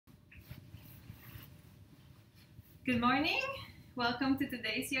Good morning. Welcome to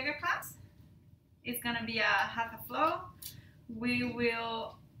today's yoga class. It's gonna be a hatha flow. We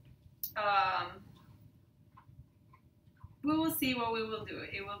will see what we will do.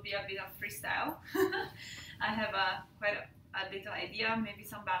 It will be a bit of freestyle. I have quite a little idea. Maybe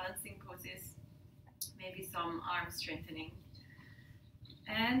some balancing poses, maybe some arm strengthening,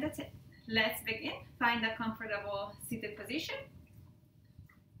 and that's it. Let's begin. Find a comfortable seated position.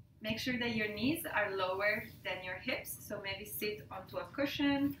 Make sure that your knees are lower than your hips, so maybe sit onto a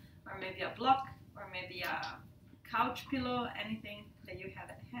cushion, or maybe a block, or maybe a couch pillow, anything that you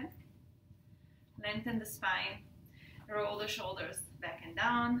have at hand. Lengthen the spine, roll the shoulders back and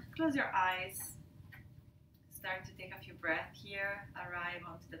down, close your eyes, start to take a few breaths here, arrive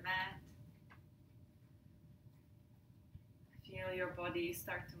onto the mat. Feel your body,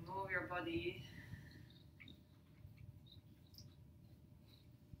 start to move your body.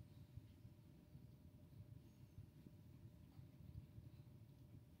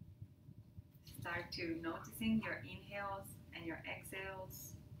 Start to noticing your inhales and your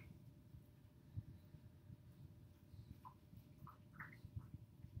exhales.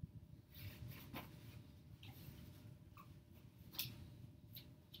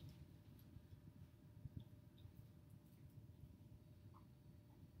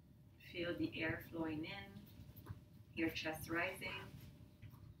 Feel the air flowing in, your chest rising,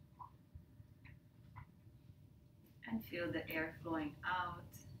 and feel the air flowing out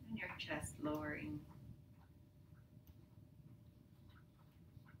and your chest lowering.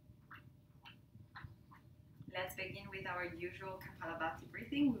 Let's begin with our usual Kapalabhati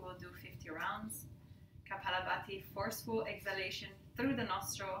breathing. We will do 50 rounds. Kapalabhati, forceful exhalation through the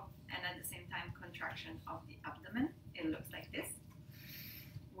nostril and at the same time contraction of the abdomen. It looks like this.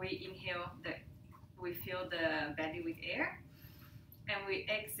 We inhale, we fill the belly with air, and we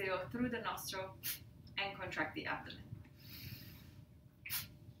exhale through the nostril and contract the abdomen.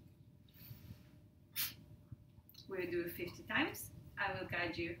 We'll do 50 times. I will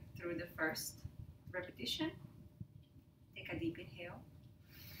guide you through the first repetition. Take a deep inhale.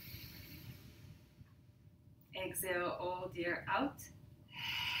 Exhale all the air out.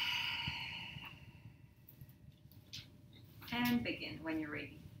 And begin when you're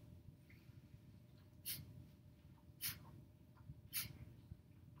ready.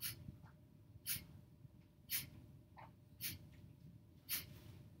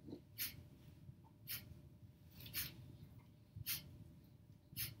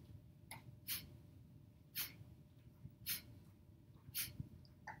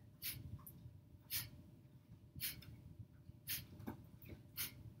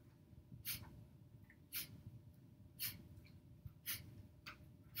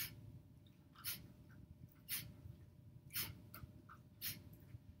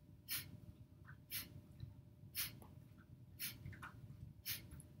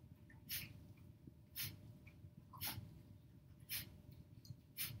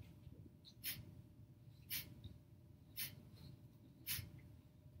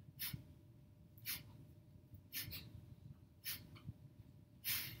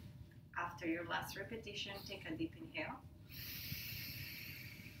 After your last repetition, take a deep inhale.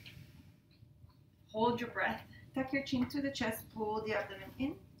 Hold your breath. Tuck your chin to the chest. Pull the abdomen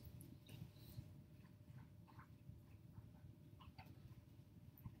in.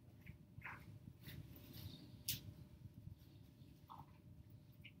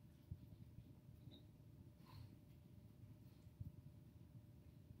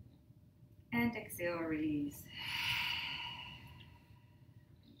 And exhale, release.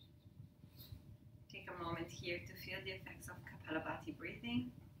 Moment here to feel the effects of Kapalabhati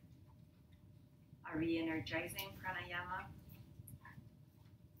breathing, a re-energizing pranayama,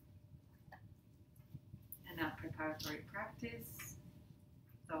 and a preparatory practice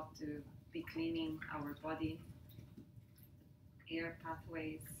thought to be cleaning our body, air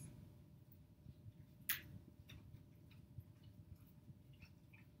pathways.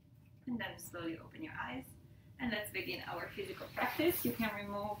 And then slowly open your eyes and let's begin our physical practice. You can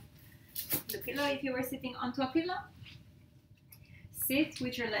remove the pillow if you were sitting onto a pillow. Sit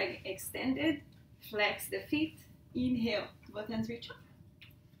with your leg extended, flex the feet, inhale, both hands reach up.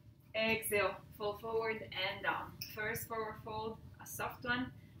 Exhale, fall forward and down. First forward fold, a soft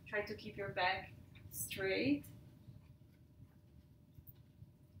one. Try to keep your back straight.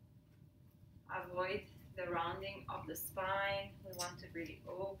 Avoid the rounding of the spine. We want to really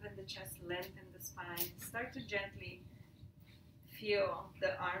open the chest, lengthen the spine. Start to gently feel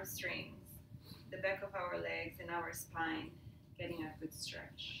the arm strings, the back of our legs and our spine getting a good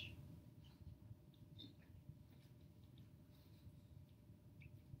stretch.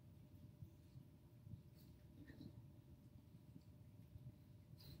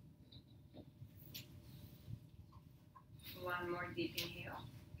 deep inhale.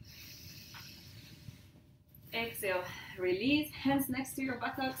 Exhale, release, hands next to your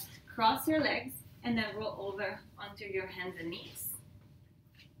buttocks, cross your legs, and then roll over onto your hands and knees.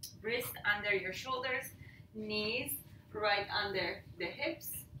 Wrist under your shoulders, knees right under the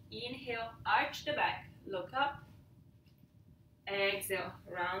hips. Inhale, arch the back, look up. Exhale,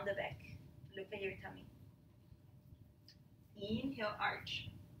 round the back, look at your tummy. Inhale, arch,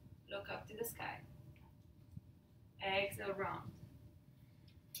 look up to the sky. Exhale, round.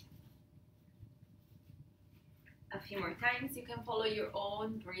 A few more times. You can follow your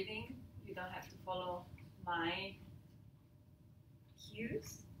own breathing. You don't have to follow my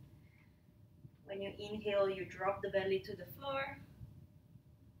cues. When you inhale, you drop the belly to the floor.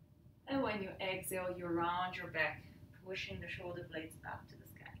 And when you exhale, you round your back, pushing the shoulder blades up to the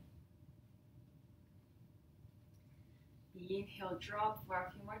sky. Inhale, drop for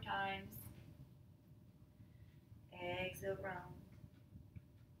a few more times. Exhale, round.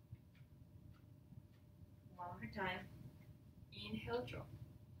 One more time. Inhale, drop.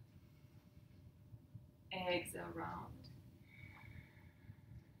 Exhale, round.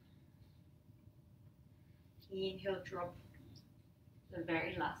 Inhale, drop the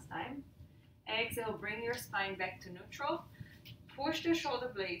very last time. Exhale, bring your spine back to neutral. Push the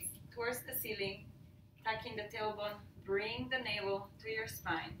shoulder blades towards the ceiling, tucking the tailbone. Bring the navel to your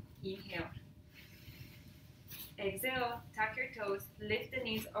spine. Inhale. Exhale, tuck your toes, lift the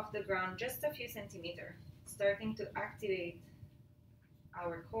knees off the ground just a few centimeters, starting to activate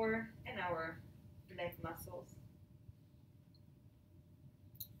our core and our leg muscles.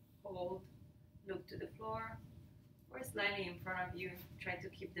 Hold, look to the floor, or slightly in front of you. Try to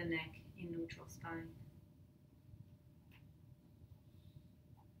keep the neck in neutral spine.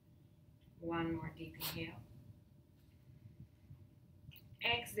 One more deep inhale.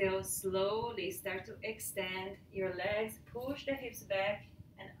 Exhale, slowly start to extend your legs, push the hips back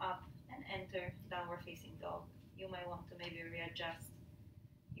and up and enter downward facing dog. You might want to maybe readjust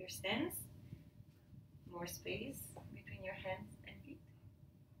your stance, more space between your hands and feet.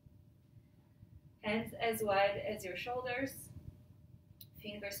 Hands as wide as your shoulders,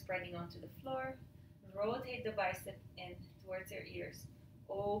 fingers spreading onto the floor. Rotate the bicep in towards your ears.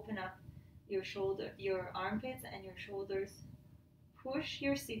 Open up your armpits and your shoulders. Push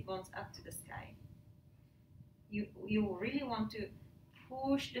your sit bones up to the sky. You really want to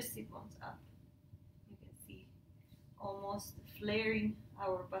push the sit bones up. You can see almost flaring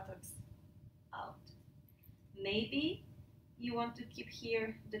our buttocks out. Maybe you want to keep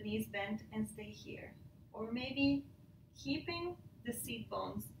here, the knees bent and stay here. Or maybe keeping the sit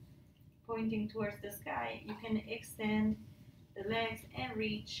bones pointing towards the sky, you can extend the legs and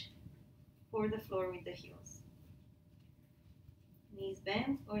reach for the floor with the heels. Knees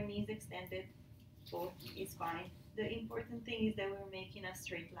bent or knees extended, both is fine. The important thing is that we're making a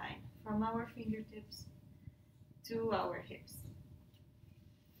straight line from our fingertips to our hips.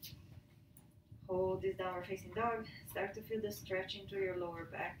 Hold this downward facing dog. Start to feel the stretch into your lower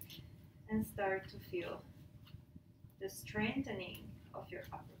back and start to feel the strengthening of your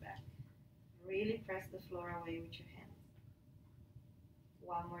upper back. Really press the floor away with your hands.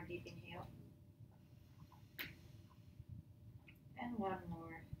 One more deep inhale. And one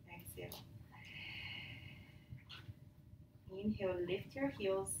more exhale. Inhale, lift your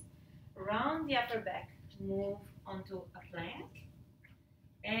heels, round the upper back, move onto a plank.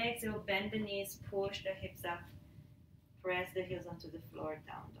 Exhale, bend the knees, push the hips up, press the heels onto the floor,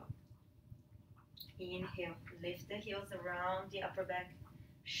 down dog. Inhale, lift the heels around the upper back,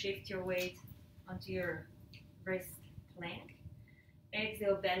 shift your weight onto your wrist plank.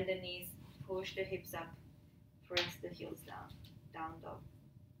 Exhale, bend the knees, push the hips up, press the heels down, down dog.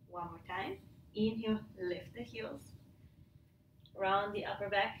 One more time. Inhale, lift the heels, round the upper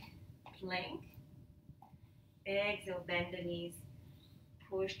back, plank. Exhale, bend the knees,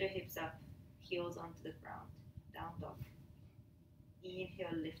 push the hips up, heels onto the ground, down dog.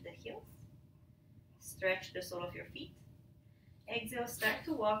 Inhale, lift the heels, stretch the sole of your feet. Exhale, start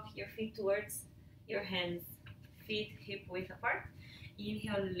to walk your feet towards your hands, feet hip width apart.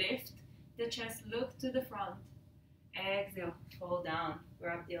 Inhale, lift the chest, look to the front. Exhale, fall down,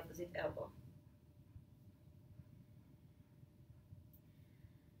 grab the opposite elbow.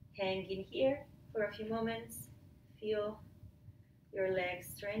 Hang in here for a few moments. Feel your legs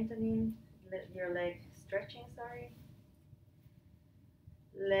strengthening, your leg stretching, sorry.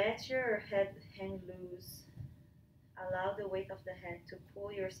 Let your head hang loose. Allow the weight of the head to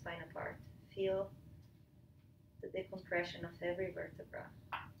pull your spine apart. Feel the decompression of every vertebra.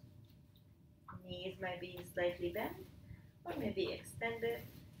 Knees might be slightly bent or maybe extended.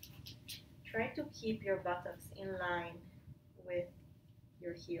 Try to keep your buttocks in line with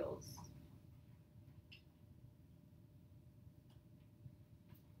your heels.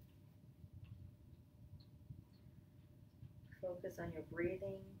 Focus on your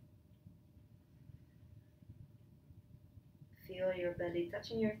breathing. Feel your belly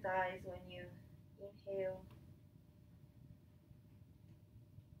touching your thighs when you inhale.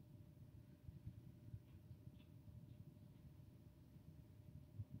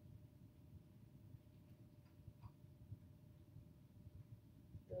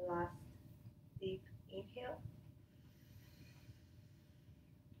 Last deep inhale.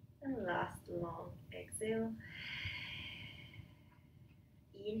 And last long exhale.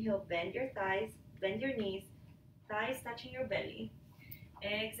 Inhale, bend your thighs, bend your knees, thighs touching your belly.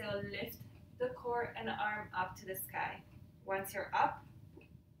 Exhale, lift the core and arm up to the sky. Once you're up,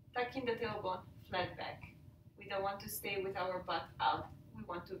 tuck in the tailbone, flat back. We don't want to stay with our butt out. We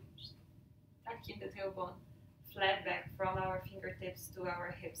want to tuck in the tailbone, flat back from our fingertips to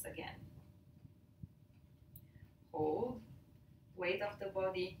our hips again. Hold. Weight of the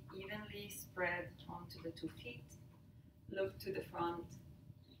body evenly spread onto the 2 feet. Look to the front.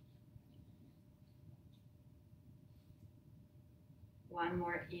 One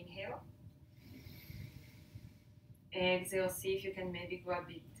more inhale. Exhale, see if you can maybe go a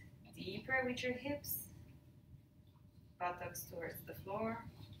bit deeper with your hips. Buttocks towards the floor.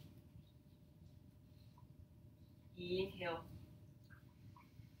 Inhale.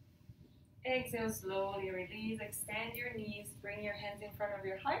 Exhale, slowly release, extend your knees, bring your hands in front of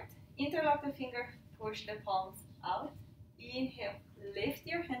your heart, interlock the finger, push the palms out. Inhale, lift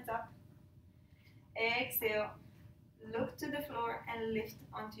your hands up. Exhale, look to the floor and lift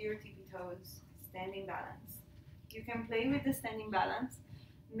onto your tippy toes, standing balance. You can play with the standing balance,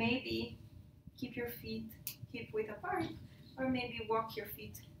 maybe keep your feet hip width apart, or maybe walk your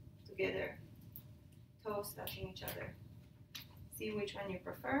feet together, toes touching each other. See which one you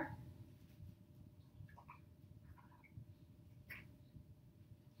prefer.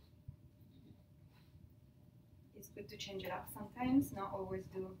 It's good to change it up sometimes, not always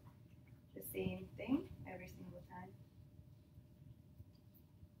do the same thing every single time.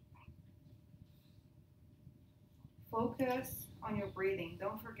 Focus on your breathing.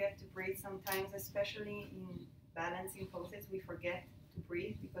 Don't forget to breathe sometimes, especially in balancing poses. We forget to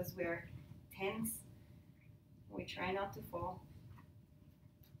breathe because we're tense. We try not to fall.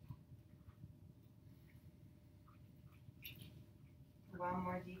 One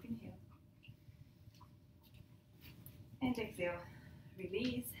more deep inhale. And exhale.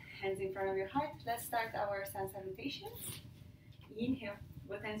 Release. Hands in front of your heart. Let's start our sun salutations. Inhale.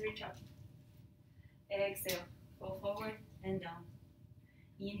 Both hands reach up. Exhale. Fall forward and down.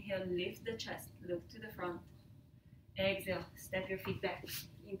 Inhale. Lift the chest. Look to the front. Exhale. Step your feet back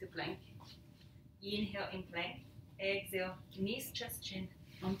into plank. Inhale in plank. Exhale. Knees, chest, chin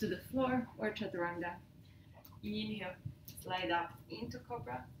onto the floor or chaturanga. Inhale. Slide up into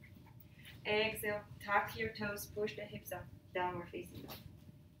cobra. Exhale. Tuck your toes. Push the hips up. Downward facing dog.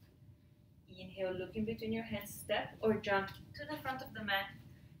 Inhale, look in between your hands, step or jump to the front of the mat.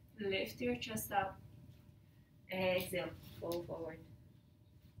 Lift your chest up. Exhale, fall forward.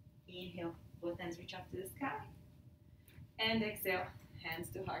 Inhale, both hands reach up to the sky. And exhale, hands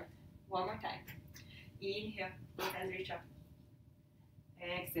to heart. One more time. Inhale, both hands reach up.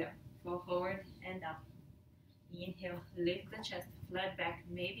 Exhale, fall forward and down. Inhale, lift the chest, flat back,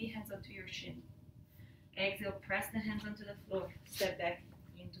 maybe hands onto your shin. Exhale, press the hands onto the floor, step back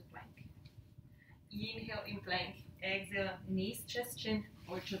into plank. Inhale in plank. Exhale, knees, chest, chin,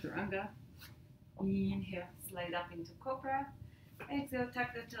 or chaturanga. Inhale, slide up into cobra. Exhale, tuck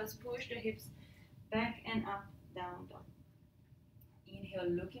the toes, push the hips back and up, down dog. Inhale,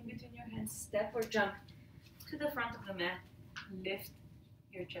 look in between your hands, step or jump to the front of the mat. Lift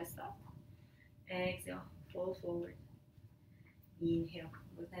your chest up. Exhale, fall forward. Inhale,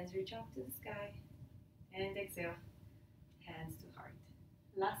 both hands reach up to the sky. And exhale, hands to heart.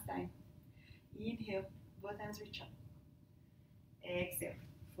 Last time. Inhale, both hands reach up. Exhale,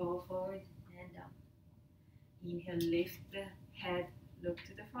 fall forward and down. Inhale, lift the head, look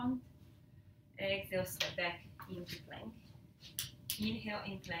to the front. Exhale, step back into plank. Inhale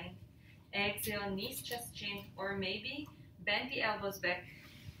in plank. Exhale, knees, chest, chin, or maybe bend the elbows back,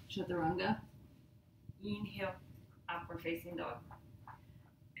 chaturanga. Inhale, upward facing dog.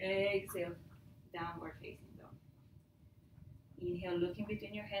 Exhale, downward facing dog. Inhale, look in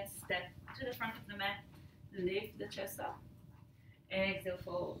between your hands, step to the front of the mat, lift the chest up. Exhale,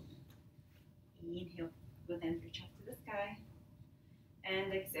 fold. Inhale, both hands reach up to the sky.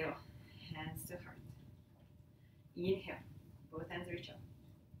 And exhale, hands to heart. Inhale, both hands reach up.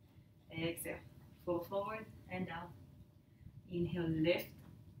 Exhale, fall forward and down. Inhale, lift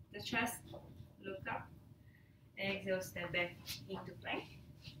the chest, look up. Exhale, step back into plank.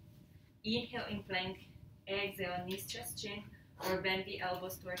 Inhale in plank. Exhale, knees, chest, chin, or bend the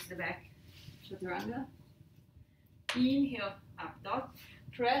elbows towards the back. Chaturanga. Inhale, up dog.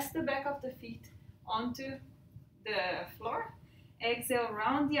 Press the back of the feet onto the floor. Exhale,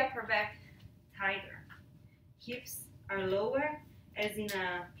 round the upper back tighter. Hips are lower as in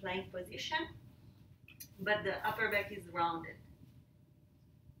a plank position, but the upper back is rounded.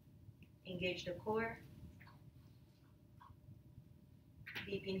 Engage the core.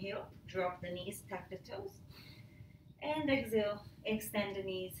 Deep inhale, drop the knees, tuck the toes. And exhale, extend the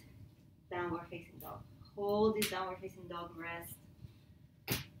knees, downward facing dog. Hold this downward facing dog, rest.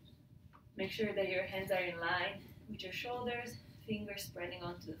 Make sure that your hands are in line with your shoulders, fingers spreading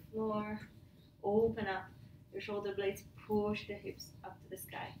onto the floor. Open up your shoulder blades, push the hips up to the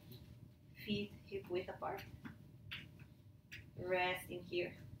sky. Feet hip width apart. Rest in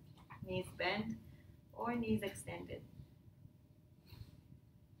here. Knees bent or knees extended.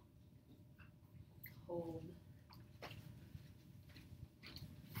 Hold.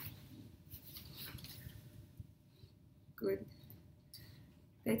 Good.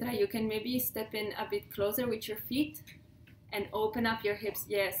 Petra, you can maybe step in a bit closer with your feet and open up your hips.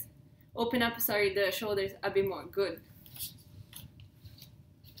 Yes. Open up, the shoulders a bit more. Good.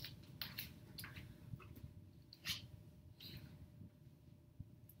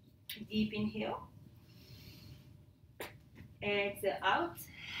 Deep inhale. Exhale out.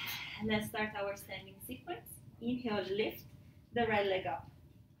 Let's start our standing sequence. Inhale, lift the right leg up.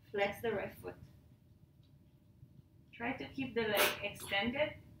 Flex the right foot. Try to keep the leg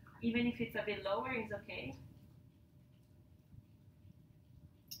extended, even if it's a bit lower, it's okay.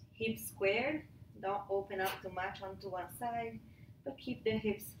 Hips squared, don't open up too much onto one side, but keep the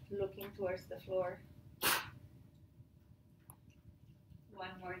hips looking towards the floor. One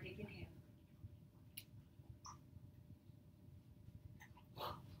more deep inhale.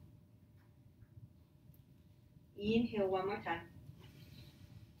 Inhale one more time.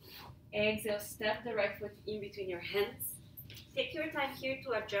 Exhale, step the right foot in between your hands. Take your time here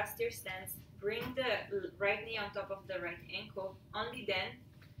to adjust your stance. Bring the right knee on top of the right ankle. Only then,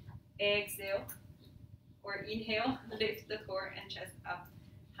 exhale or inhale, lift the core and chest up.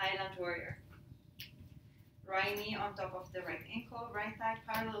 Highland warrior. Right knee on top of the right ankle, right thigh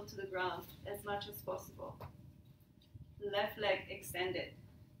parallel to the ground as much as possible. Left leg extended.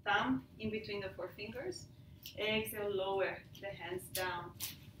 Thumb in between the four fingers. Exhale, lower the hands down.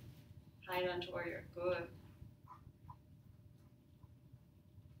 Highland warrior, good.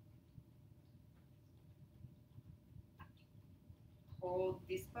 Hold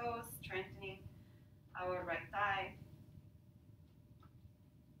this pose, strengthening our right thigh.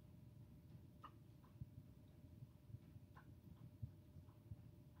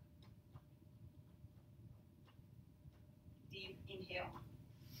 Deep inhale.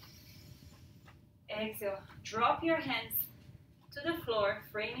 Exhale, drop your hands to the floor,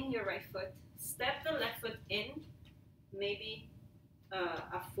 framing your right foot. Step the left foot in, maybe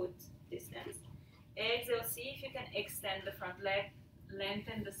a foot distance. Exhale, see if you can extend the front leg,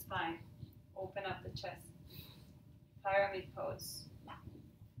 lengthen the spine, open up the chest. Pyramid pose.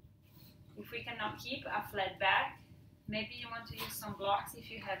 If we cannot keep a flat back, maybe you want to use some blocks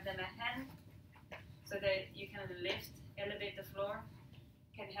if you have them at hand, so that you can lift, elevate the floor,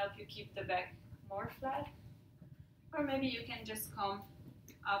 can help you keep the back more flat. Or maybe you can just come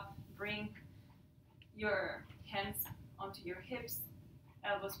up, bring your hands onto your hips,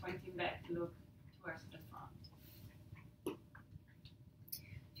 elbows pointing back, look towards the front.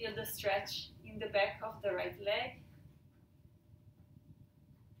 Feel the stretch in the back of the right leg.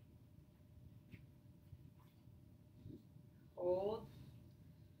 Hold.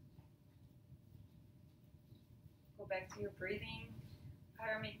 Go back to your breathing.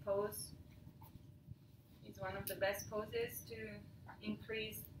 Pyramid pose is one of the best poses to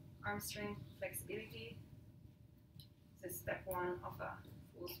increase arm strength, flexibility. This is step one of a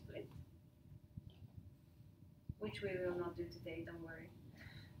full split, which we will not do today, don't worry.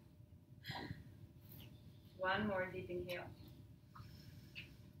 One more deep inhale.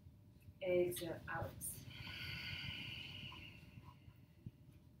 Exhale out.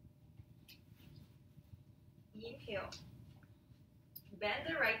 Inhale. Bend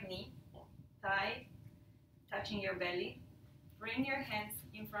the right knee, thigh touching your belly. Bring your hands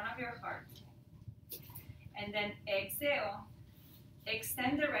in front of your heart. And then exhale.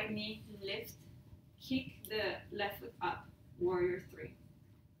 Extend the right knee, lift, kick the left foot up. Warrior three.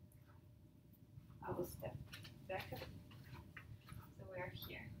 I will step back up. So we are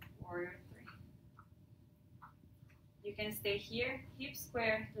here. Warrior three. You can stay here, hip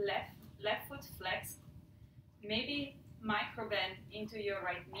square, left foot flexed, maybe micro bend into your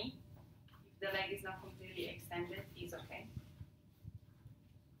right knee. If the leg is not completely extended, is okay.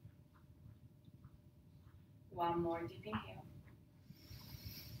 One more deep inhale.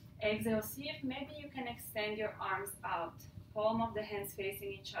 Exhale, see if maybe you can extend your arms out, palm of the hands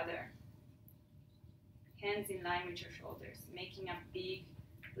facing each other, hands in line with your shoulders, making a big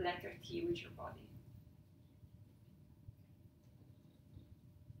letter T with your body.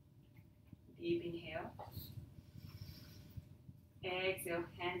 Deep inhale. Exhale,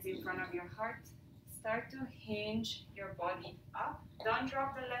 hands in front of your heart. Start to hinge your body up. Don't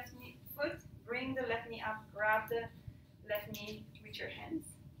drop the left knee foot. Bring the left knee up. Grab the left knee with your hands.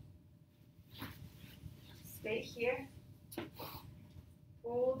 Stay here.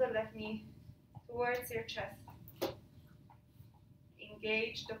 Pull the left knee towards your chest.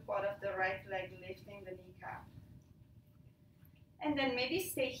 Engage the quad of the right leg, lifting the kneecap. And then maybe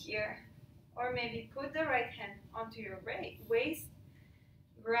stay here, or maybe put the right hand onto your waist.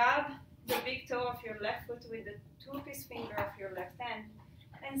 Grab the big toe of your left foot with the two-piece finger of your left hand,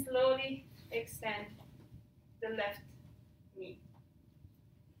 and slowly extend the left knee.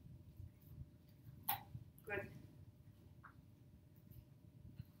 Good.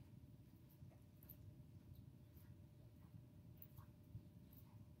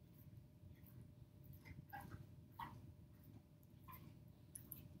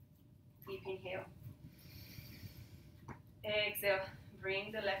 Deep inhale. Exhale.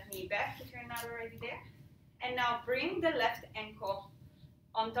 Bring the left knee back if you're not already there. And now bring the left ankle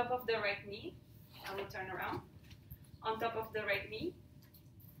on top of the right knee. I will turn around. On top of the right knee.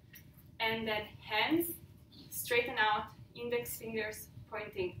 And then hands straighten out, index fingers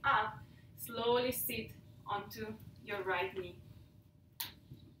pointing up. Slowly sit onto your right knee.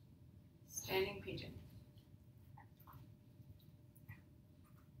 Standing pigeon.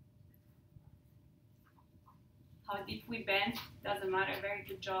 How deep we bend, doesn't matter, very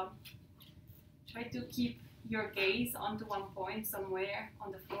good job. Try to keep your gaze onto one point somewhere,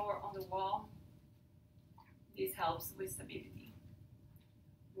 on the floor, on the wall. This helps with stability.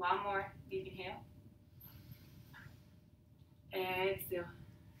 One more deep inhale. Exhale,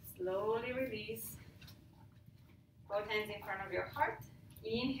 slowly release. Both hands in front of your heart.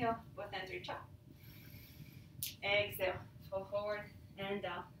 Inhale, both hands reach up. Exhale, fall forward and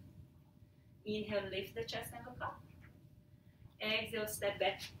down. Inhale, lift the chest and look up. Exhale, step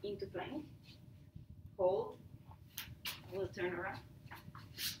back into plank. Hold. We'll turn around.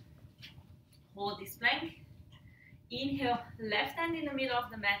 Hold this plank. Inhale, left hand in the middle of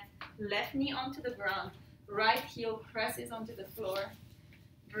the mat. Left knee onto the ground. Right heel presses onto the floor.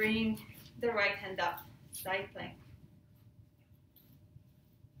 Bring the right hand up. Side plank.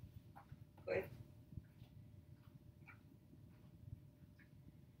 Good.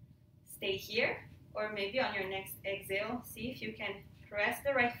 Stay here, or maybe on your next exhale, see if you can press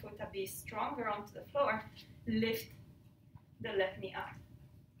the right foot a bit stronger onto the floor. Lift the left knee up.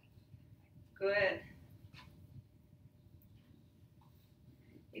 Good.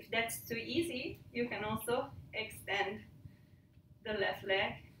 If that's too easy, you can also extend the left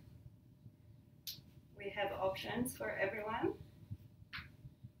leg. We have options for everyone.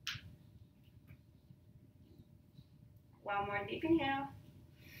 One more deep inhale.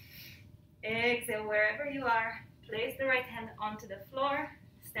 Exhale, wherever you are, place the right hand onto the floor,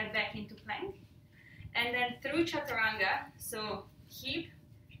 step back into plank, and then through chaturanga, so keep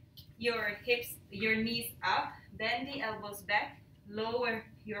your hips, your knees up, bend the elbows back, lower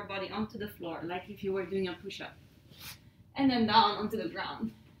your body onto the floor, like if you were doing a push-up, and then down onto the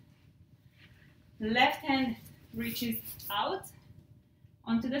ground. Left hand reaches out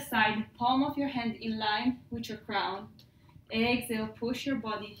onto the side, palm of your hand in line with your crown. Exhale, push your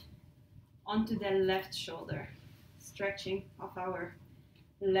body onto the left shoulder, stretching of our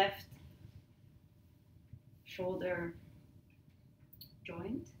left shoulder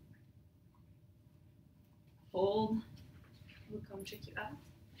joint. Hold, we'll come check you out.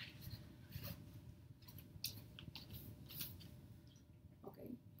 Okay,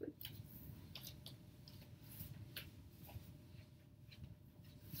 good.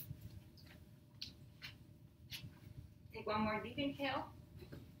 Take one more deep inhale.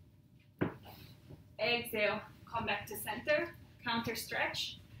 Exhale, come back to center, counter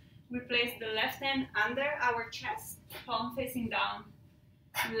stretch. We place the left hand under our chest, palm facing down.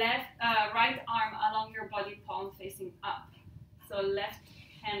 Right arm along your body, palm facing up. So left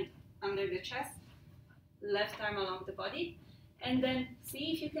hand under the chest, left arm along the body. And then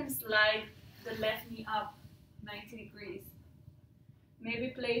see if you can slide the left knee up 90 degrees. Maybe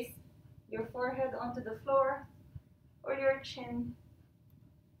place your forehead onto the floor, or your chin.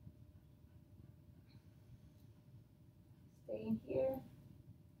 Staying here,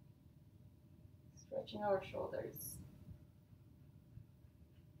 stretching our shoulders.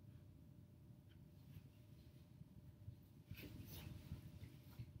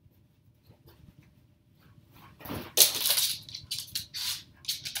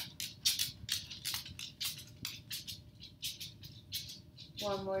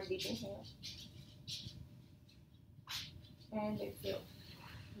 One more deep inhale. And exhale.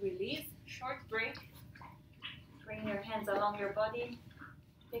 Release, short break. Bring your hands along your body.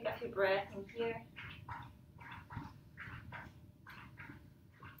 Take a few breaths in here.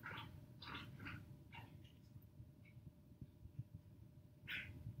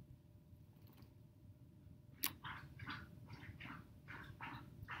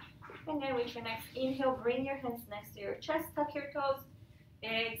 And then with your next inhale, bring your hands next to your chest, tuck your toes.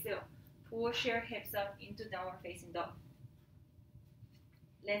 Exhale, push your hips up into downward facing dog.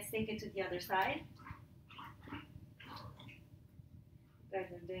 Let's take it to the other side. You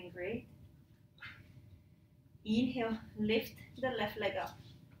guys are doing great. Inhale, lift the left leg up.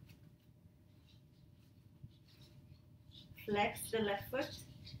 Flex the left foot.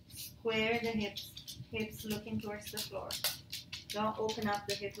 Square the hips looking towards the floor. Don't open up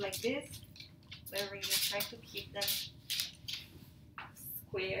the hip like this, but really try to keep them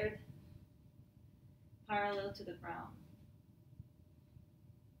squared, parallel to the ground.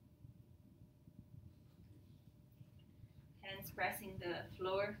 Hands pressing the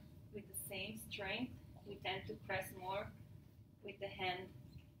floor with the same strength. We tend to press more with the hand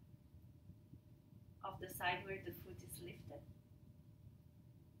of the side where the foot is lifted.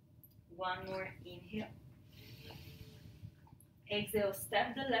 One more inhale. Exhale,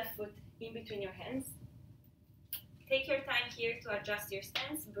 step the left foot in between your hands. Take your time here to adjust your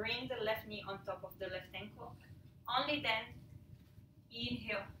stance. Bring the left knee on top of the left ankle. Only then,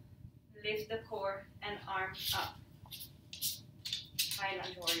 inhale, lift the core and arms up.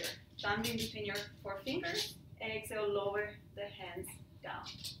 Highland warrior. Thumb in between your four fingers. Exhale, lower the hands down.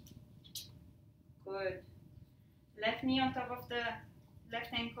 Good. Left knee on top of the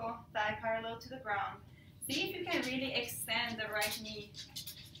left ankle, thigh parallel to the ground. See if you can really extend the right knee.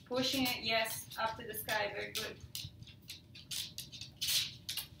 Pushing it, yes, up to the sky. Very good.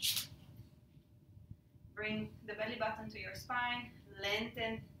 Bring the belly button to your spine.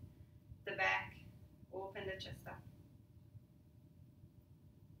 Lengthen the back. Open the chest up.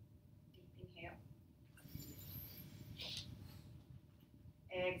 Deep inhale.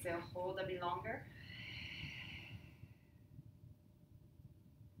 Exhale, hold a bit longer.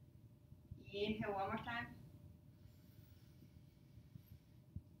 Inhale one more time.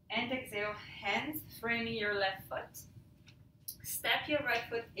 And exhale, hands framing your left foot. Step your right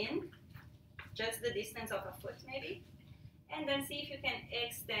foot in, just the distance of a foot maybe. And then see if you can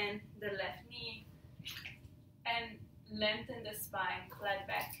extend the left knee and lengthen the spine, flat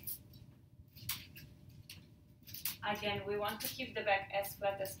back. Again, we want to keep the back as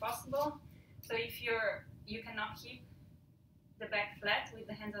flat as possible. So if you cannot keep the back flat with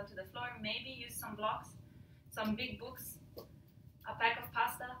the hands onto the floor, maybe use some blocks, some big books, a pack of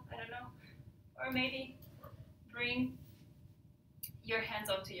pasta, I don't know. Or maybe bring your hands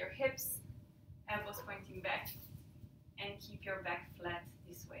onto your hips, elbows pointing back, and keep your back flat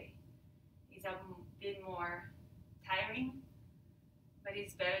this way. It's a bit more tiring, but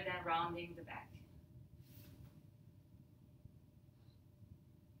it's better than rounding the back.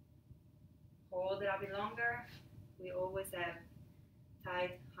 Hold it a bit longer. We always have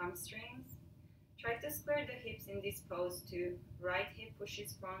tight hamstrings. Try to square the hips in this pose too. Right hip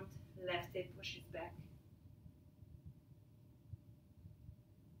pushes front, left hip pushes back.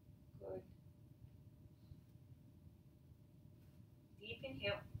 Good. Deep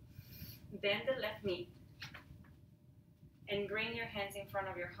inhale. Bend the left knee. And bring your hands in front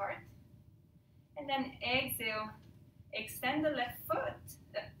of your heart. And then exhale. Extend the left foot,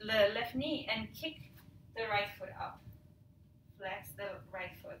 the left knee, and kick the right foot up. Flex the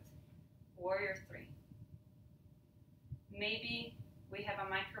right foot. Warrior 3. Maybe we have a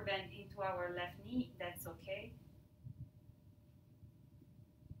micro bend into our left knee. That's okay.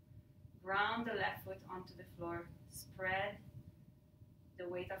 Ground the left foot onto the floor. Spread the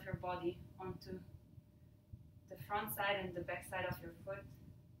weight of your body onto the front side and the back side of your foot.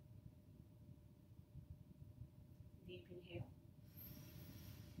 Deep inhale.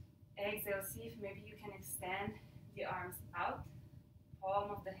 Exhale, see if maybe you can extend the arms out,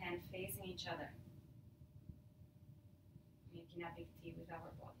 palm of the hand facing each other, making a big T with our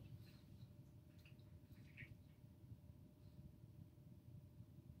body.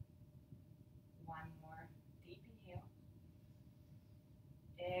 One more deep inhale.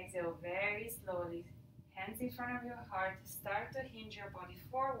 Exhale very slowly. Hands in front of your heart. Start to hinge your body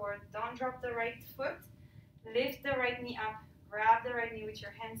forward. Don't drop the right foot. Lift the right knee up. Grab the right knee with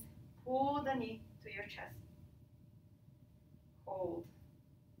your hands. Pull the knee to your chest. Hold.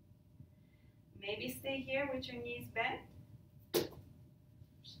 Maybe stay here with your knees bent.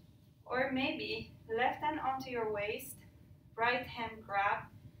 Or maybe left hand onto your waist. Right hand grab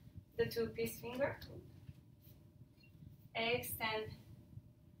the two-piece finger. Extend.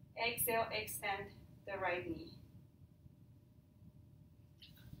 Exhale, extend the right knee.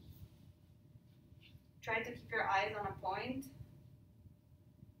 Try to keep your eyes on a point,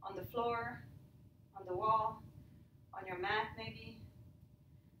 on the floor, on the wall, on your mat maybe,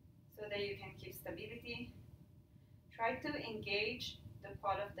 so that you can keep stability. Try to engage the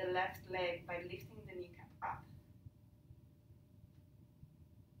quad of the left leg by lifting the kneecap up.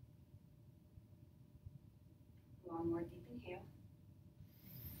 One more deep inhale.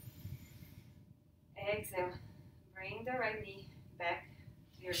 Exhale. Bring the right knee back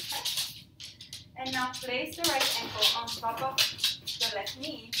to your chest. And now place the right ankle on top of the left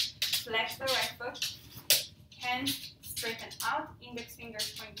knee. Flex the right foot. Hands straighten out. Index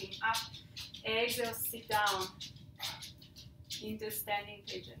fingers pointing up. Exhale, sit down into standing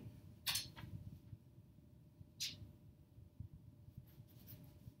pigeon.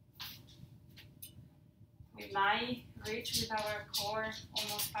 We might reach with our core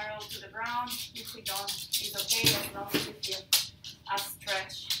almost parallel to the ground. If we don't, it's okay as long as we feel a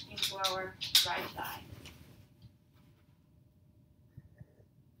stretch into our right thigh.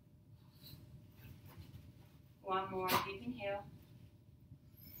 One more deep inhale.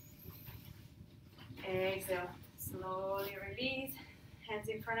 Exhale, slowly release. Hands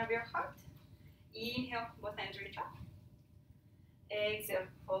in front of your heart. Inhale, both hands reach up. Exhale,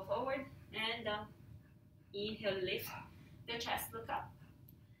 fall forward and down. Inhale, lift the chest, look up.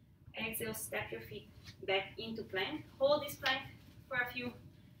 Exhale, step your feet back into plank. Hold this plank for a few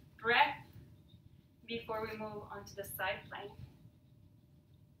breaths before we move on to the side plank.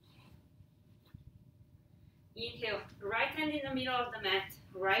 Inhale, right hand in the middle of the mat,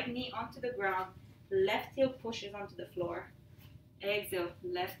 right knee onto the ground, left heel pushes onto the floor. Exhale,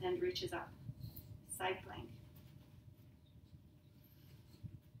 left hand reaches up, side plank.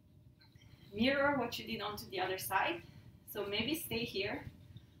 Mirror what you did onto the other side. So maybe stay here,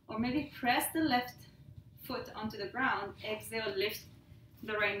 or maybe press the left foot onto the ground. Exhale, lift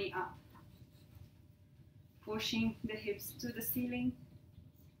the right knee up. Pushing the hips to the ceiling.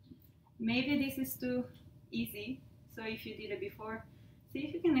 Maybe this is too easy, so if you did it before, see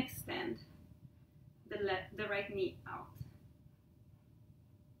if you can extend the right knee out.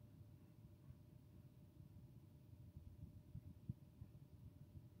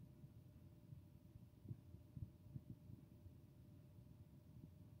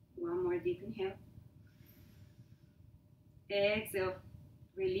 One more deep inhale. Exhale.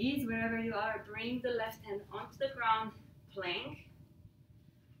 Release wherever you are. Bring the left hand onto the ground, plank.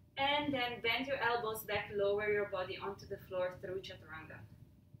 And then bend your elbows back, lower your body onto the floor through chaturanga.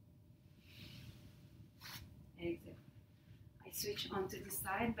 Exhale. I switch onto this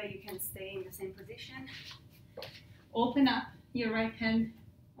side, but you can stay in the same position. Open up your right hand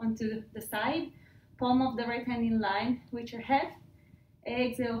onto the side. Palm of the right hand in line with your head.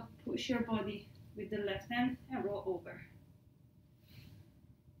 Exhale, push your body with the left hand and roll over.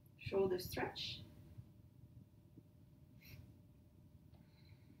 Shoulder stretch.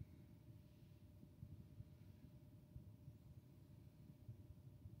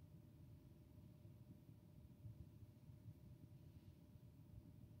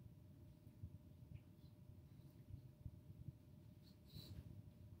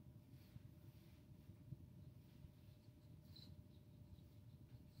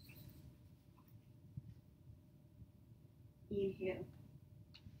 Inhale.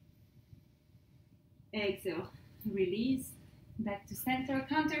 Exhale. Release. Back to center.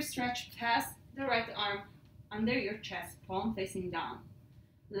 Counter stretch. Pass the right arm under your chest, palm facing down.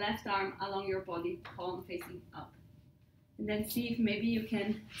 Left arm along your body, palm facing up. And then see if maybe you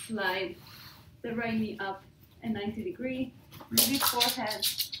can slide the right knee up at 90 degrees. Maybe forehead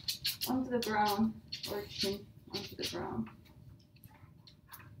onto the ground or chin onto the ground.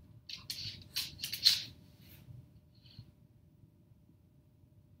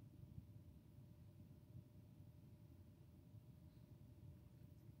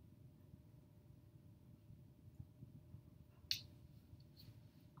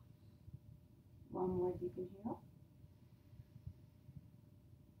 One more deep inhale.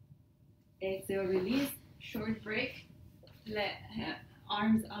 Exhale, release, short break.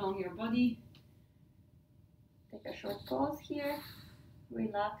 Arms along your body. Take a short pause here.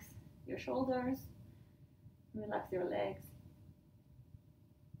 Relax. your shoulders, relax your legs.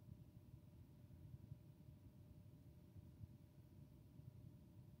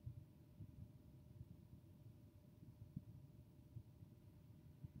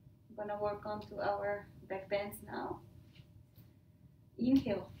 I'm gonna work on to our back bends now.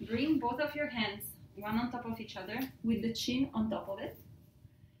 Inhale, bring both of your hands one on top of each other with the chin on top of it.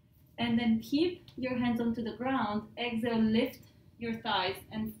 And then keep your hands onto the ground. Exhale, lift your thighs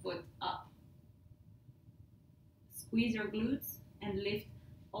and foot up. Squeeze your glutes and lift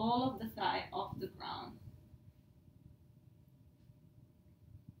all of the thigh off the ground.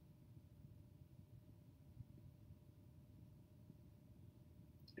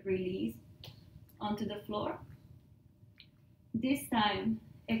 Release onto the floor. This time,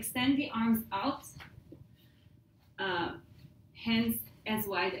 extend the arms out, hands as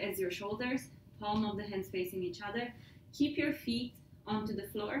wide as your shoulders, palm of the hands facing each other. Keep your feet onto the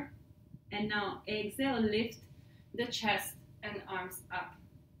floor. And now exhale, lift the chest and arms up.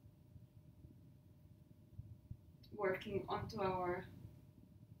 Working onto our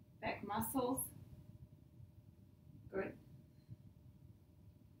back muscles. Good.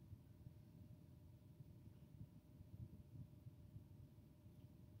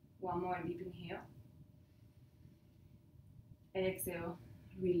 One more deep inhale. Exhale,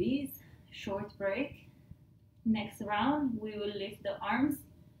 release, short break. Next round, we will lift the arms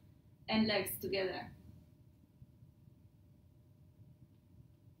and legs together.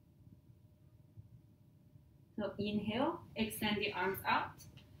 So inhale, extend the arms out.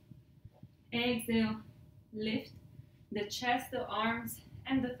 Exhale, lift the chest, the arms,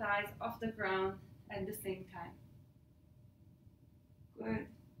 and the thighs off the ground at the same time. Good.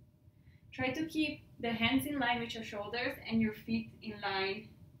 Try to keep the hands in line with your shoulders and your feet in line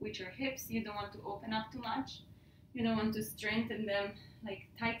with your hips. You don't want to open up too much. You don't want to strengthen them, like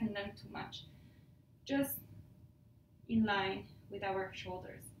tighten them too much. Just in line with our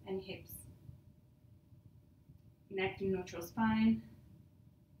shoulders and hips. Neck in neutral spine.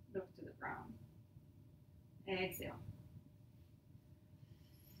 Look to the ground. Exhale.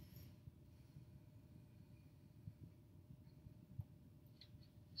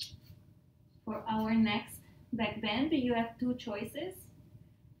 For our next back bend, you have two choices.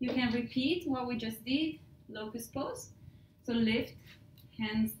 You can repeat what we just did, locust pose. So lift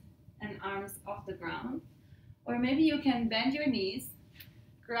hands and arms off the ground. Or maybe you can bend your knees,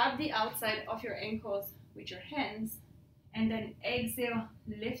 grab the outside of your ankles with your hands, and then exhale,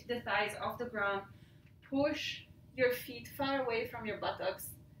 lift the thighs off the ground. Push your feet far away from your buttocks.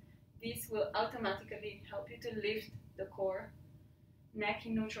 This will automatically help you to lift the core. Neck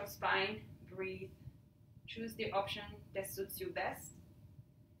in neutral spine. Breathe. Choose the option that suits you best.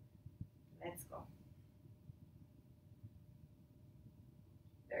 Let's go.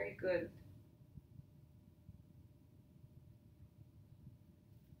 Very good.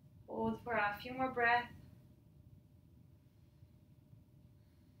 Hold for a few more breaths.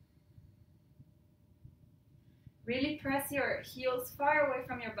 Really press your heels far away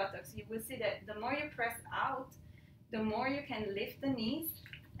from your buttocks. You will see that the more you press out, the more you can lift the knees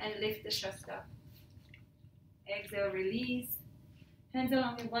and lift the chest up. Exhale, release. Hands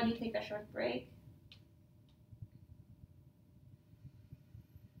along your body, take a short break.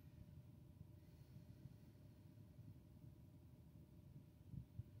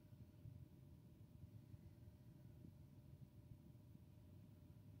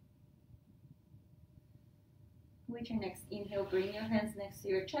 With your next inhale, bring your hands next to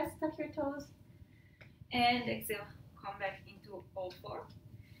your chest, tuck your toes. And exhale, come back into all four.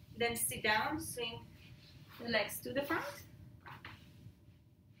 Then sit down, swing the legs to the front.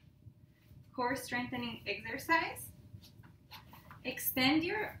 Core strengthening exercise. Extend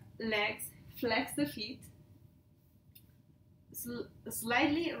your legs, flex the feet.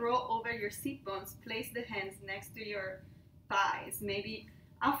 Slightly roll over your sit bones. Place the hands next to your thighs, maybe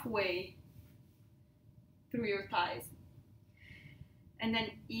halfway through your thighs. And then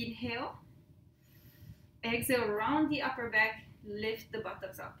inhale. Exhale, round the upper back, lift the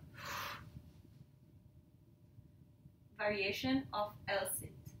buttocks up. Variation of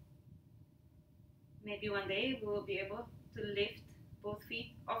L-sit. Maybe one day we will be able to lift both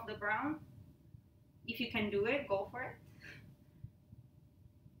feet off the ground. If you can do it, go for it.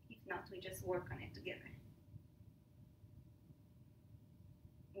 If not, we just work on it together.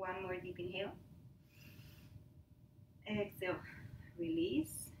 One more deep inhale. Exhale,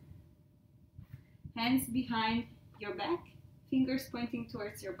 release. Hands behind your back, fingers pointing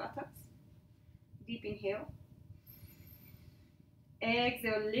towards your buttocks. Deep inhale.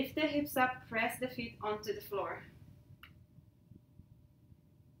 Exhale, lift the hips up, press the feet onto the floor.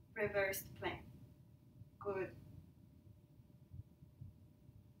 reversed plank. Good.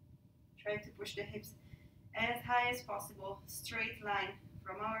 Try to push the hips as high as possible, straight line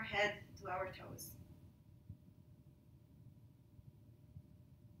from our head to our toes.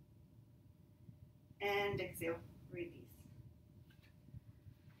 And exhale, release.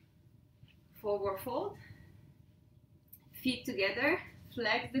 Forward fold. Feet together,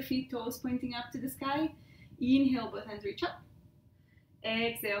 flex the feet, toes pointing up to the sky. Inhale, both hands reach up.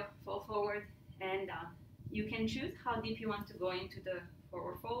 Exhale, fall forward and down. You can choose how deep you want to go into the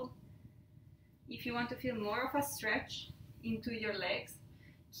forward fold. If you want to feel more of a stretch into your legs,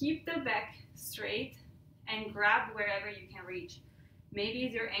 keep the back straight and grab wherever you can reach. Maybe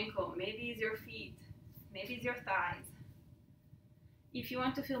it's your ankle, maybe it's your feet, maybe it's your thighs. If you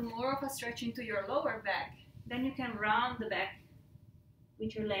want to feel more of a stretch into your lower back, then you can round the back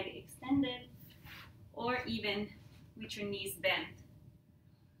with your leg extended or even with your knees bent.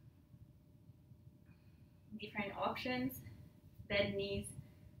 Different options. Bend knees,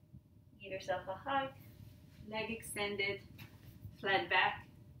 give yourself a hug, leg extended, flat back,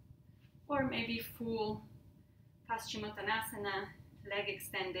 or maybe full Paschimottanasana, leg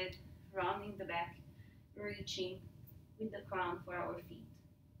extended, rounding the back, reaching with the crown for our feet.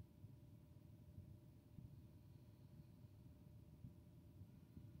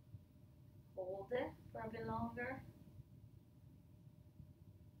 Hold it for a bit longer.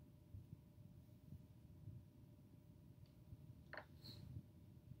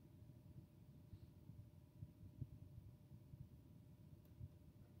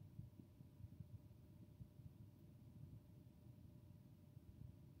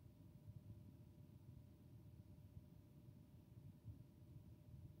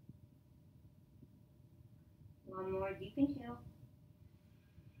 One more deep inhale.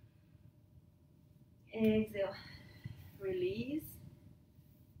 Exhale. Release.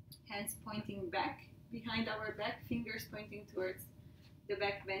 Hands pointing back behind our back, fingers pointing towards the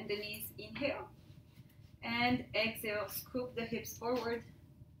back. Bend the knees. Inhale. And exhale. Scoop the hips forward,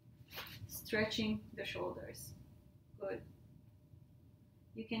 stretching the shoulders. Good.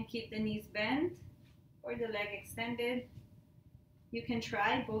 You can keep the knees bent or the leg extended. You can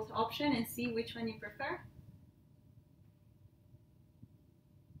try both options and see which one you prefer.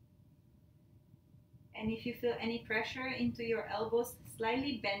 And if you feel any pressure into your elbows,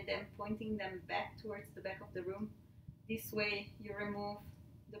 slightly bend them, pointing them back towards the back of the room. This way you remove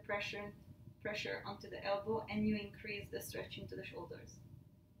the pressure onto the elbow and you increase the stretch into the shoulders.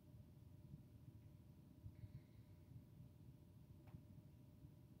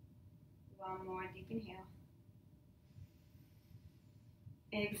 One more deep inhale.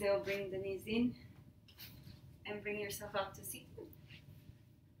 Exhale, bring the knees in and bring yourself up to seated.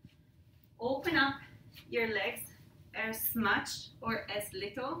 Open up your legs as much or as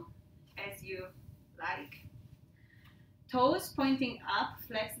little as you like. Toes pointing up,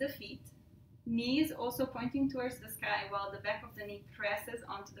 flex the feet. Knees also pointing towards the sky while the back of the knee presses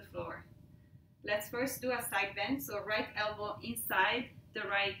onto the floor. Let's first do a side bend, so right elbow inside the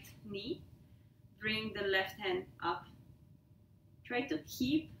right knee. Bring the left hand up. Try to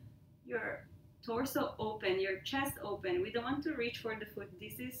keep your torso open, your chest open. We don't want to reach for the foot.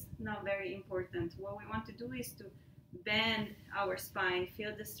 This is not very important. What we want to do is to bend our spine,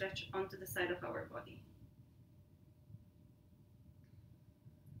 feel the stretch onto the side of our body.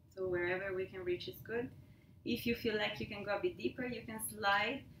 So wherever we can reach is good. If you feel like you can go a bit deeper, you can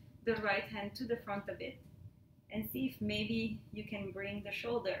slide the right hand to the front a bit and see if maybe you can bring the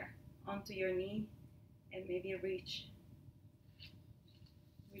shoulder onto your knee and maybe reach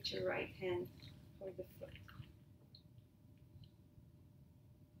with your right hand for the foot.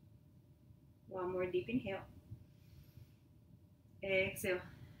 One more deep inhale. Exhale,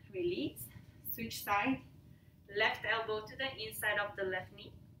 release, switch side, left elbow to the inside of the left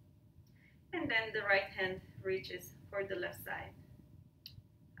knee, and then the right hand reaches for the left side.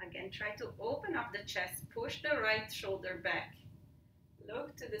 Again, try to open up the chest, push the right shoulder back,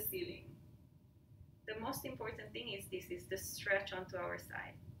 look to the ceiling. The most important thing is this is the stretch onto our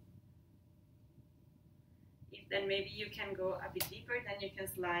side. If then maybe you can go a bit deeper, then you can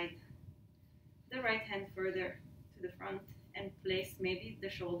slide the right hand further to the front and place maybe the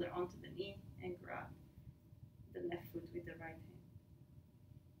shoulder onto the knee and grab the left foot with the right hand.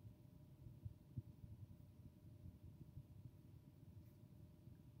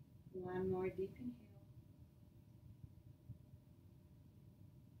 One more deep inhale.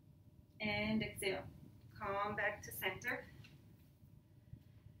 And exhale. Come back to center.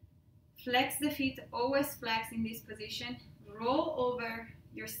 Flex the feet, always flex in this position. Roll over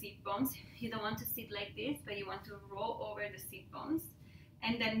your seat bones. You don't want to sit like this, but you want to roll over the seat bones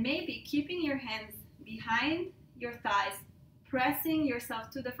And then maybe keeping your hands behind your thighs, pressing yourself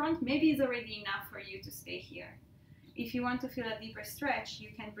to the front, maybe is already enough for you to stay here. If you want to feel a deeper stretch, you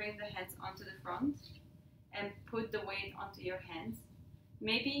can bring the hands onto the front and put the weight onto your hands.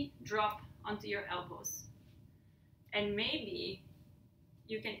 Maybe drop onto your elbows. And maybe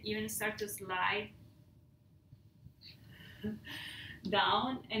you can even start to slide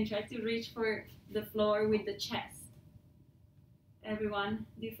down and try to reach for the floor with the chest. Everyone,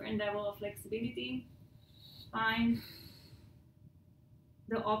 different level of flexibility. Find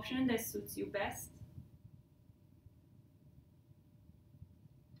the option that suits you best.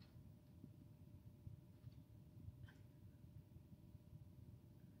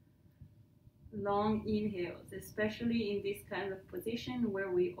 Long inhales, especially in this kind of position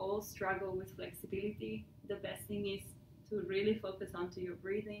where we all struggle with flexibility. The best thing is to really focus onto your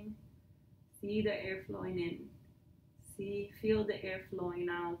breathing. See the air flowing in. Feel the air flowing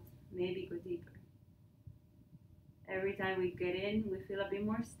out. Maybe go deeper. Every time we get in, we feel a bit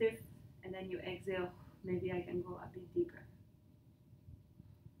more stiff, and then you exhale. Maybe I can go a bit deeper.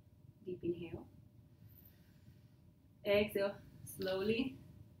 Deep inhale. Exhale, slowly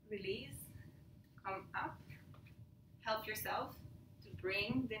release. Come up. Help yourself to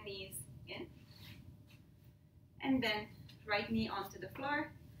bring the knees in. And then right knee onto the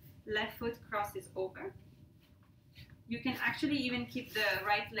floor. Left foot crosses over. You can actually even keep the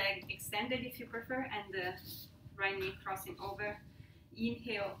right leg extended if you prefer, and the right knee crossing over.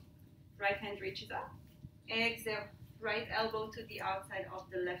 Inhale, right hand reaches up. Exhale, right elbow to the outside of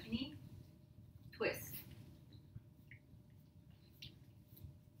the left knee. Twist.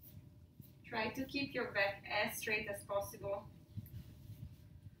 Try to keep your back as straight as possible.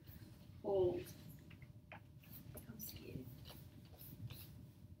 Hold. Come see it.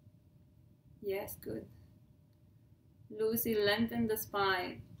 Yes, good. Lucy, lengthen the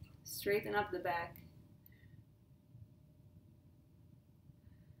spine. Straighten up the back.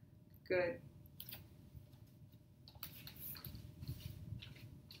 Good.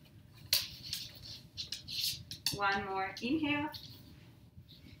 One more. Inhale.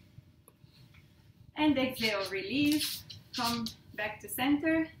 And exhale, release. Come back to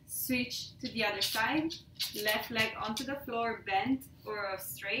center. Switch to the other side. Left leg onto the floor, bent or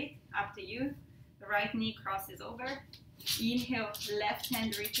straight, up to you. The right knee crosses over. Inhale, left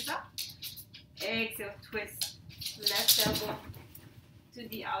hand reaches up. Exhale, twist. Left elbow to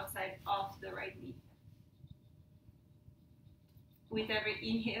the outside of the right knee. With every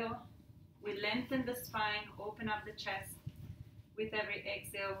inhale, we lengthen the spine, open up the chest. With every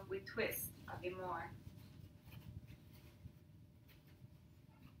exhale, we twist a bit more.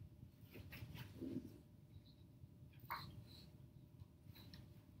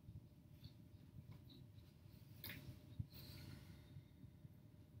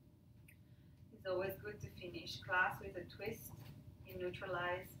 It's always good to finish class with a twist and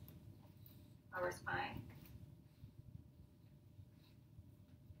neutralize our spine.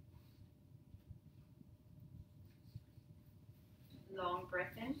 Long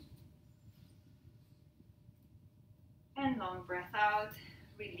breath in and long breath out.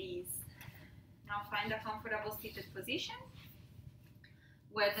 Release. Now find a comfortable seated position,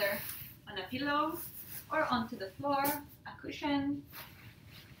 whether on a pillow or onto the floor, a cushion,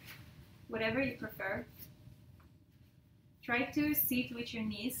 whatever you prefer. Try to sit with your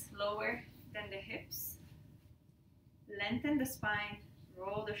knees lower than the hips. Lengthen the spine,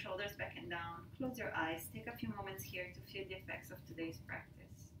 roll the shoulders back and down. Close your eyes. Take a few moments here to feel the effects of today's practice.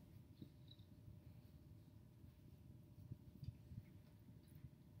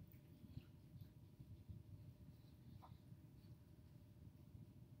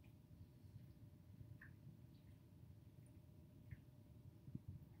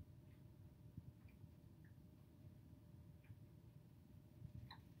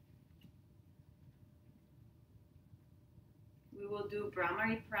 We will do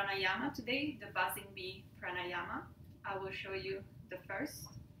Brahmari pranayama today, the buzzing bee pranayama. I will show you the first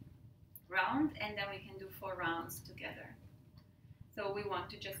round and then we can do 4 rounds together. So we want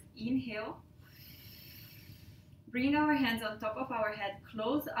to just inhale, bring our hands on top of our head,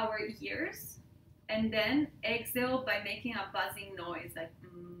 close our ears, and then exhale by making a buzzing noise like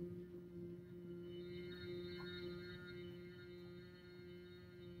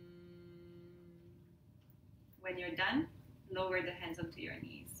When you're done, lower the hands onto your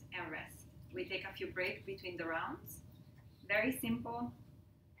knees and rest. We take a few breaks between the rounds. Very simple.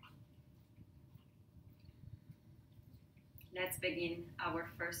 Let's begin our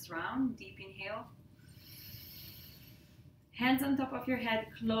first round. Deep inhale. Hands on top of your head.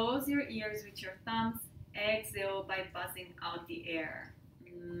 Close your ears with your thumbs. Exhale by buzzing out the air.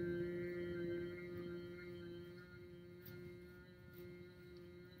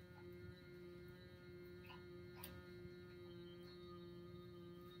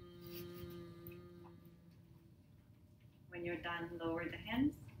 When you're done, lower the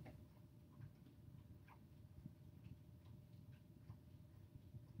hands.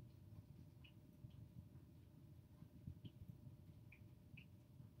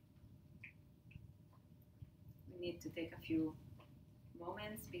 We need to take a few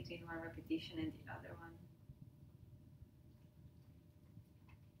moments between one repetition and the other one.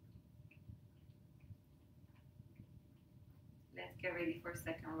 Let's get ready for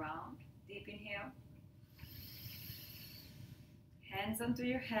second round. Deep inhale. Hands onto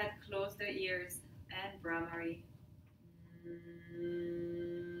your head, close the ears, and Brahmari.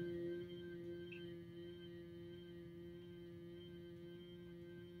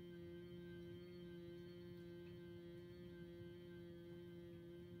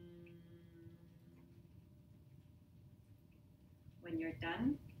 When you're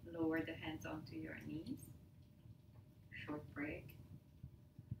done, lower the hands onto your knees. Short break.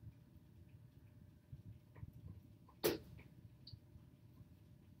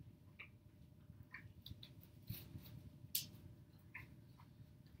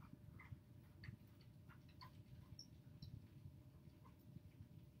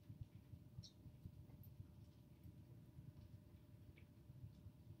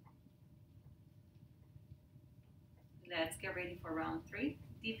 Let's get ready for round 3.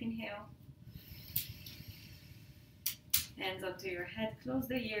 Deep inhale. Hands onto your head, close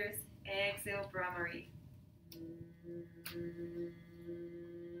the ears. Exhale, Brahmari.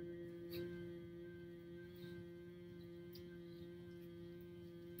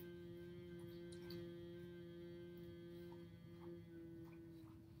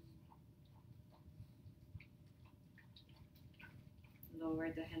 Lower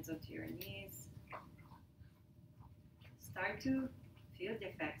the hands onto your knees. Start to feel the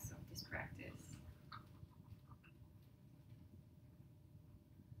effects of this practice.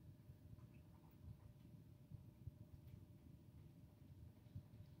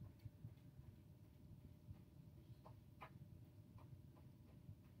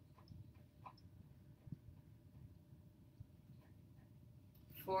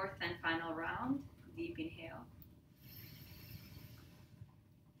 Fourth and final round, deep inhale.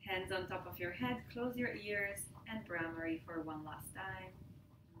 Hands on top of your head, close your ears, and Brahmari for one last time.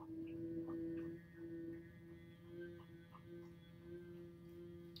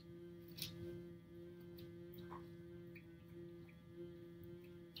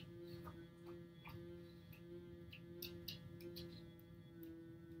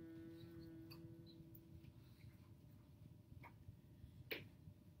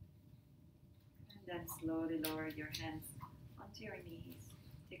 And then slowly lower your hands onto your knees.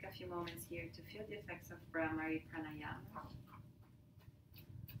 Take a few moments here to feel the effects of Brahmari pranayama.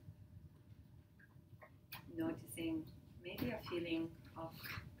 Noticing maybe a feeling of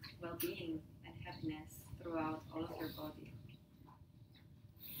well-being and happiness throughout all of your body.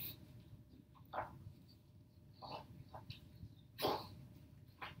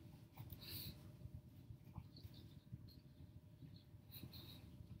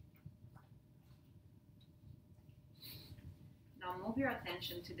 Now move your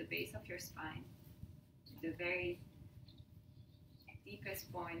attention to the base of your spine, the very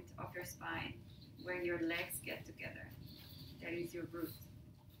deepest point of your spine, where your legs get together. That is your root.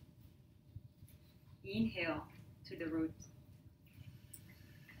 Inhale to the root.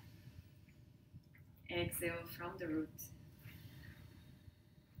 Exhale from the root.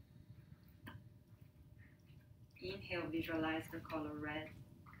 Inhale, visualize the color red.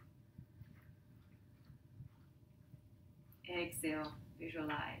 Exhale,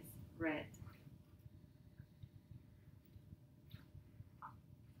 visualize red.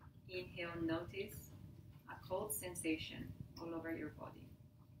 Inhale, notice a cold sensation all over your body.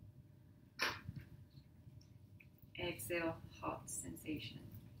 Exhale, hot sensation.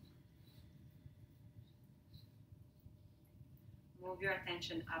 Move your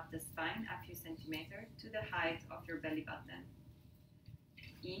attention up the spine a few centimeters to the height of your belly button.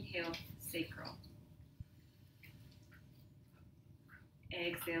 Inhale, sacral.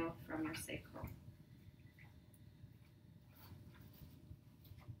 Exhale from your sacral.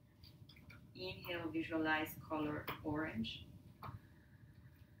 Inhale, visualize color orange.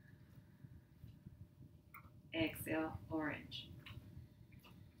 Exhale, orange.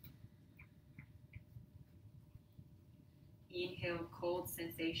 Inhale, cold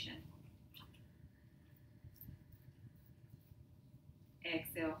sensation.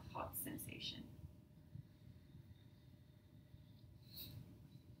 Exhale, hot sensation.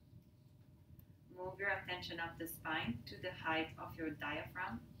 Move your attention up the spine to the height of your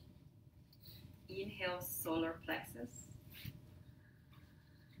diaphragm. Inhale, solar plexus.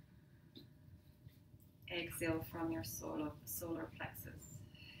 Exhale from your solar plexus.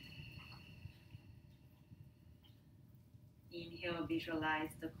 Inhale,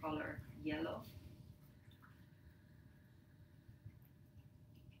 visualize the color yellow.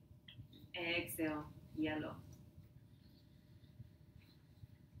 Exhale, yellow.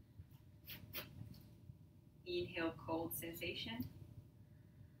 Inhale, cold sensation.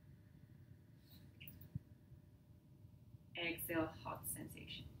 Exhale, hot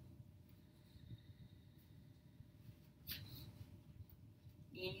sensation.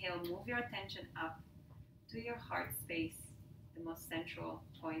 Inhale, move your attention up to your heart space, the most central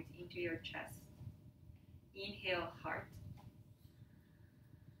point into your chest. Inhale, heart.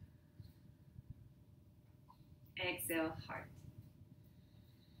 Exhale, heart.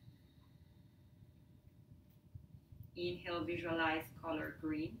 Inhale, visualize color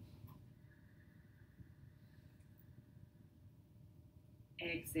green.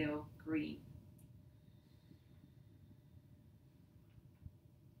 Exhale, green.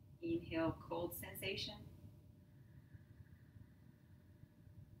 Inhale, cold sensation.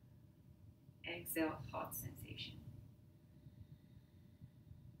 Exhale, hot sensation.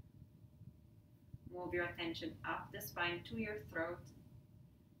 Move your attention up the spine to your throat.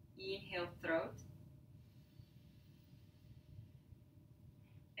 Inhale, throat.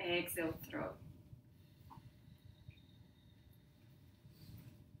 Exhale, throat.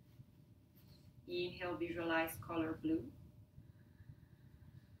 Inhale, visualize color blue.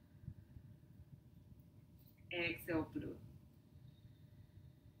 Exhale, blue.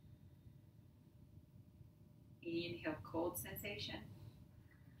 Inhale, cold sensation.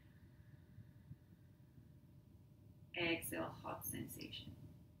 Exhale, hot sensation.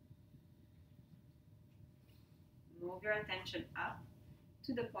 Move your attention up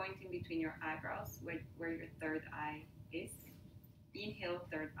to the point in between your eyebrows where your third eye is. Inhale,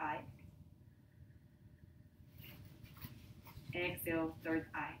 third eye. Exhale, third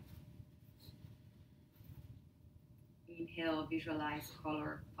eye. Inhale, visualize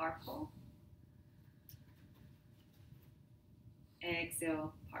color purple.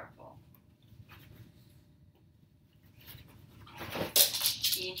 Exhale, purple.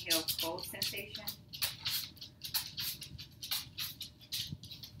 Inhale, cold sensation.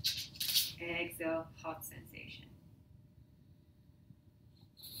 Exhale, hot sensation.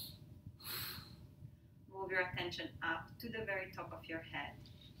 Move your attention up to the very top of your head.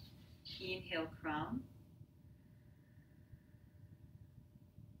 Inhale, crown.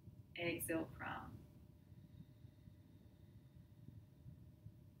 Exhale, crown.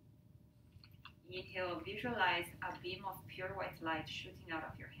 Inhale, visualize a beam of pure white light shooting out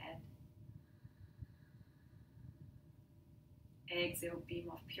of your head. Exhale, beam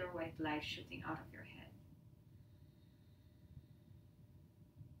of pure white light shooting out of your head.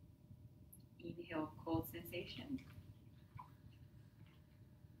 Inhale, cold sensation.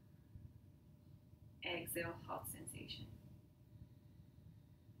 Exhale, hot sensation.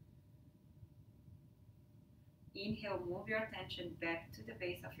 Inhale, move your attention back to the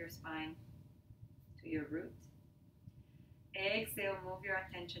base of your spine, to your root. Exhale, move your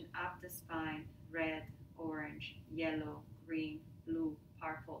attention up the spine, red, orange, yellow, green, blue,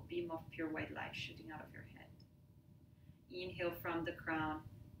 purple, beam of pure white light shooting out of your head. Inhale from the crown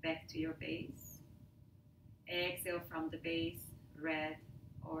back to your base. Exhale from the base, red,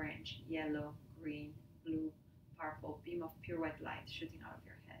 orange, yellow, green, blue, purple, beam of pure white light shooting out of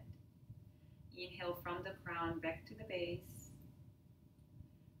your head. Inhale from the crown back to the base.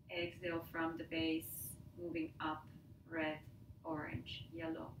 Exhale from the base, moving up, red, orange,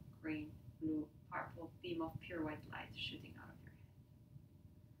 yellow, green, blue, purple, beam of pure white light shooting out of your head.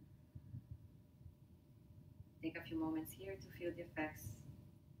 Take a few moments here to feel the effects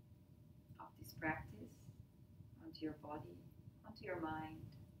of this practice onto your body, onto your mind.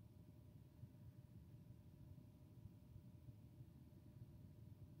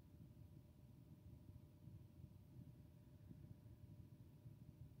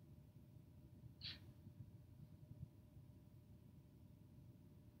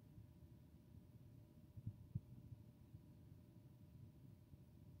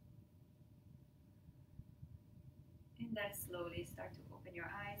 And then slowly start to open your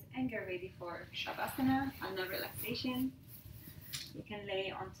eyes and get ready for Shavasana, under relaxation. You can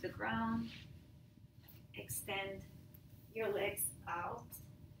lay onto the ground, extend your legs out,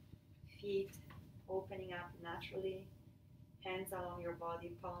 feet opening up naturally, hands along your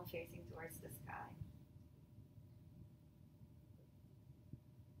body, palm facing towards the sky.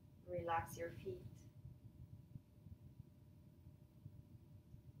 Relax your feet.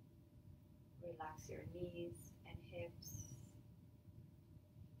 Relax your knees and hips.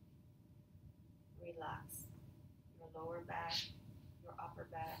 Relax your lower back, your upper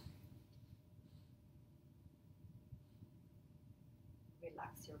back.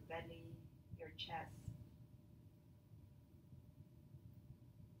 Relax your belly, your chest.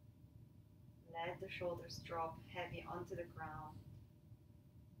 Let the shoulders drop heavy onto the ground.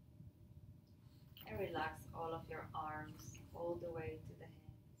 And relax all of your arms all the way to the hands.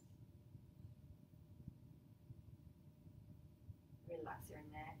 Relax your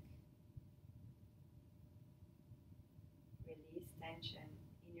neck. Release tension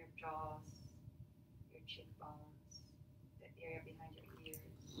in your jaws, your cheekbones, the area behind your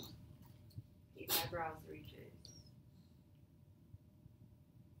ears, the eyebrows ridges.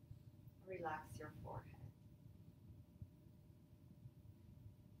 Relax your forehead.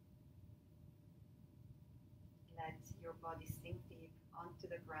 Let your body sink deep onto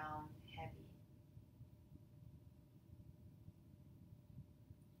the ground, heavy,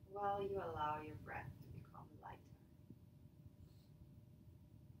 while you allow your breath to become lighter.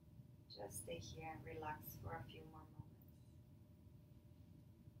 Just stay here and relax for a few more moments.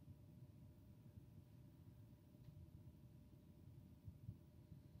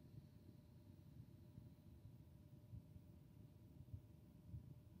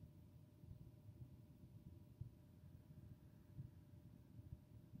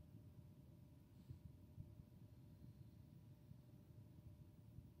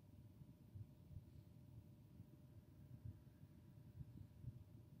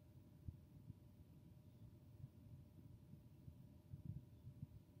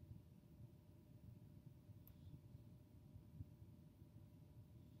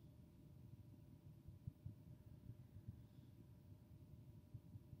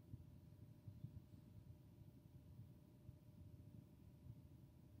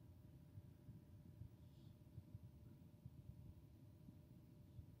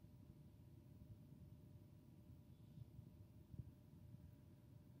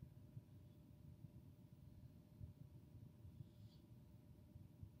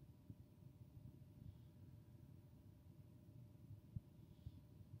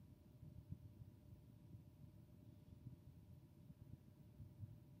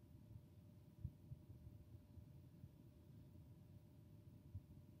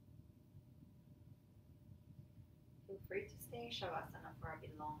 Feel free to stay in Shavasana for a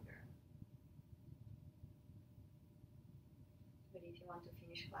bit longer. But if you want to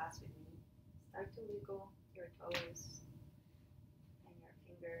finish class with me, start to wiggle your toes and your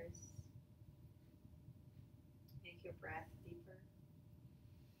fingers. Make your breath deeper.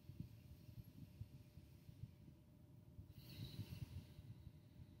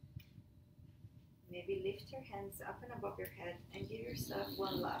 Maybe lift your hands up and above your head and give yourself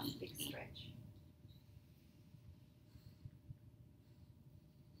one last big stretch.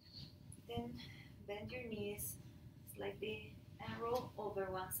 Then bend your knees slightly and roll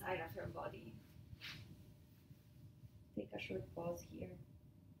over one side of your body. Take a short pause here.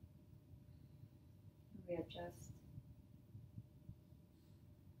 Readjust.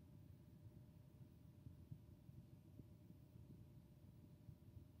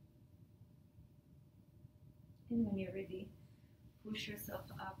 And when you're ready, push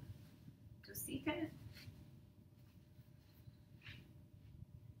yourself up to seated.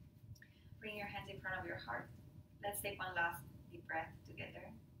 Bring your hands in front of your heart. Let's take one last deep breath together.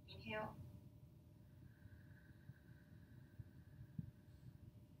 Inhale.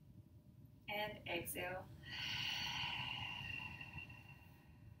 And exhale.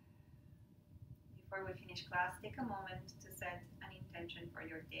 Before we finish class, take a moment to set an intention for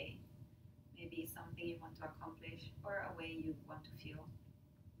your day. Maybe something you want to accomplish or a way you want to feel.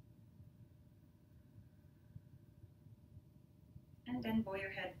 And then bow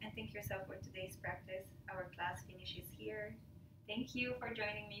your head and thank yourself for today's practice. Our class finishes here. Thank you for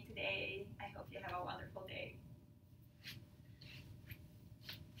joining me today. I hope you have a wonderful day.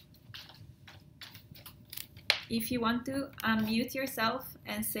 If you want to unmute yourself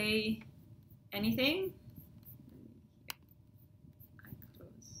and say anything,